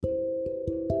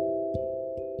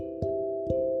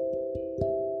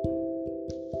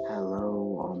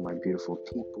Hello, all my beautiful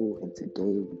people, and today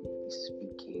we will be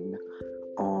speaking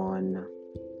on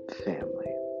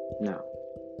family. Now,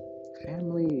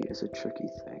 family is a tricky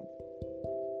thing.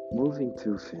 Moving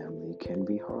through family can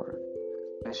be hard,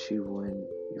 especially when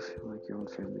you feel like your own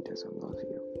family doesn't love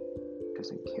you,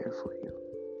 doesn't care for you,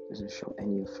 doesn't show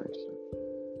any affection.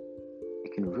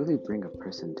 It can really bring a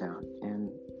person down, and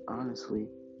honestly,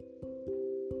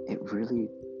 it really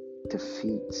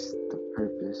defeats the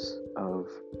purpose of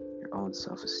your own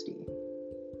self-esteem.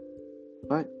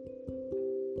 But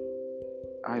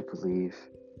I believe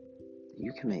that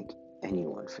you can make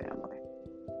anyone family.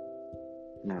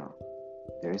 Now,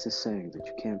 there is a saying that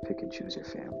you can't pick and choose your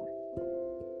family.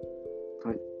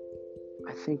 But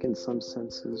I think in some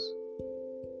senses,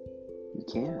 you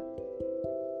can.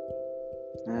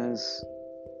 As,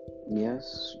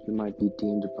 yes, you might be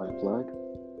deemed by blood,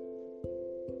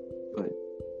 but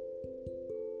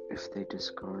if they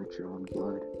discard your own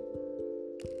blood,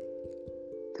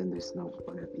 then there's no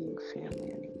point of being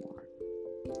family anymore.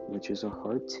 Which is a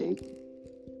hard take,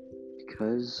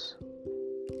 because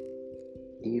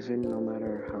even no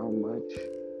matter how much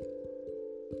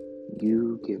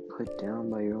you get put down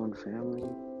by your own family,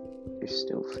 you're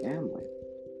still family.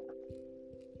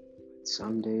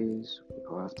 Some days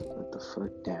we'll have to put the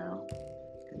foot down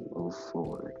and move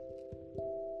forward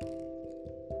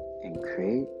and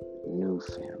create new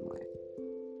family.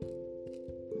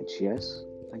 Which, yes,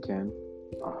 again,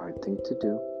 a hard thing to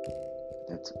do.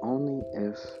 That's only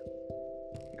if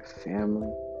your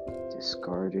family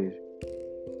discarded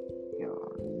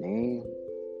your name,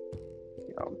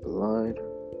 your blood,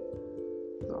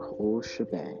 the whole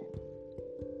shebang.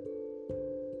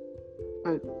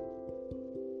 But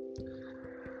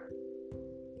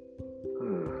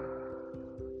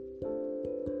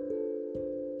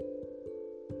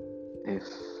if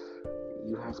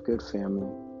you have good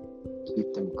family,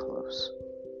 keep them close,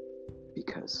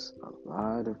 because a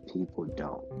lot of people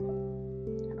don't,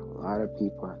 and a lot of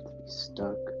people have to be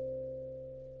stuck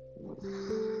with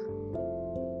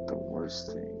the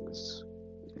worst things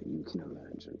that you can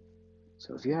imagine.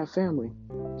 So if you have family,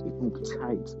 keep them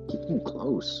tight, keep them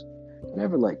close,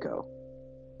 never let go,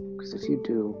 because if you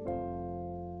do,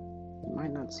 you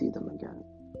might not see them again.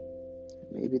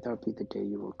 Maybe that'll be the day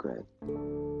you regret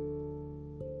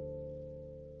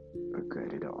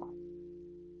it all.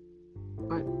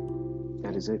 But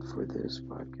that is it for this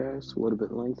podcast. A little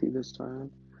bit lengthy this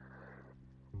time.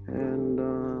 And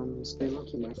stay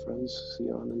lucky, my friends. See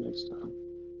you on the next time.